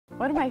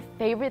One of my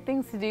favorite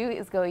things to do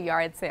is go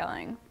yard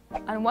sailing.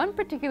 On one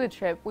particular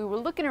trip, we were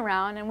looking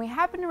around and we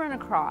happened to run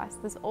across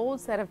this old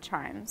set of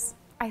chimes.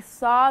 I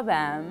saw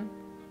them,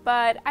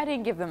 but I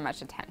didn't give them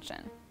much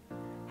attention.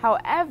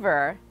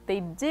 However,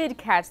 they did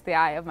catch the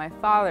eye of my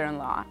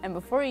father-in-law, and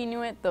before he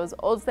knew it, those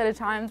old set of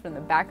chimes were in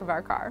the back of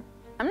our car.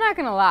 I'm not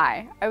gonna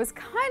lie, I was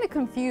kind of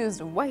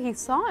confused what he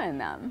saw in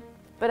them.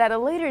 But at a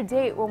later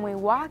date, when we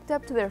walked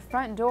up to their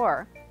front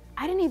door,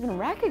 I didn't even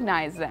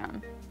recognize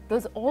them.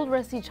 Those old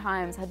rusty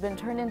chimes had been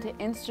turned into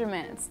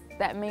instruments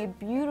that made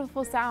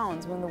beautiful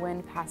sounds when the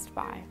wind passed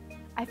by.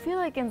 I feel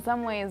like in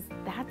some ways,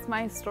 that's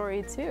my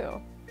story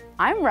too.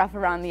 I'm rough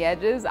around the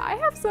edges, I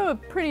have some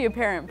pretty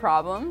apparent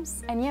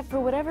problems. And yet for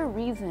whatever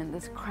reason,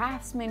 this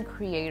craftsman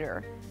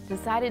creator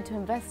decided to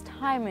invest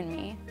time in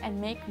me and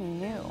make me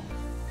new.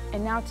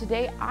 And now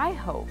today I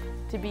hope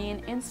to be an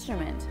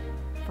instrument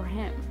for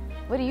him.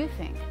 What do you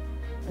think?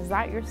 Is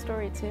that your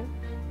story too?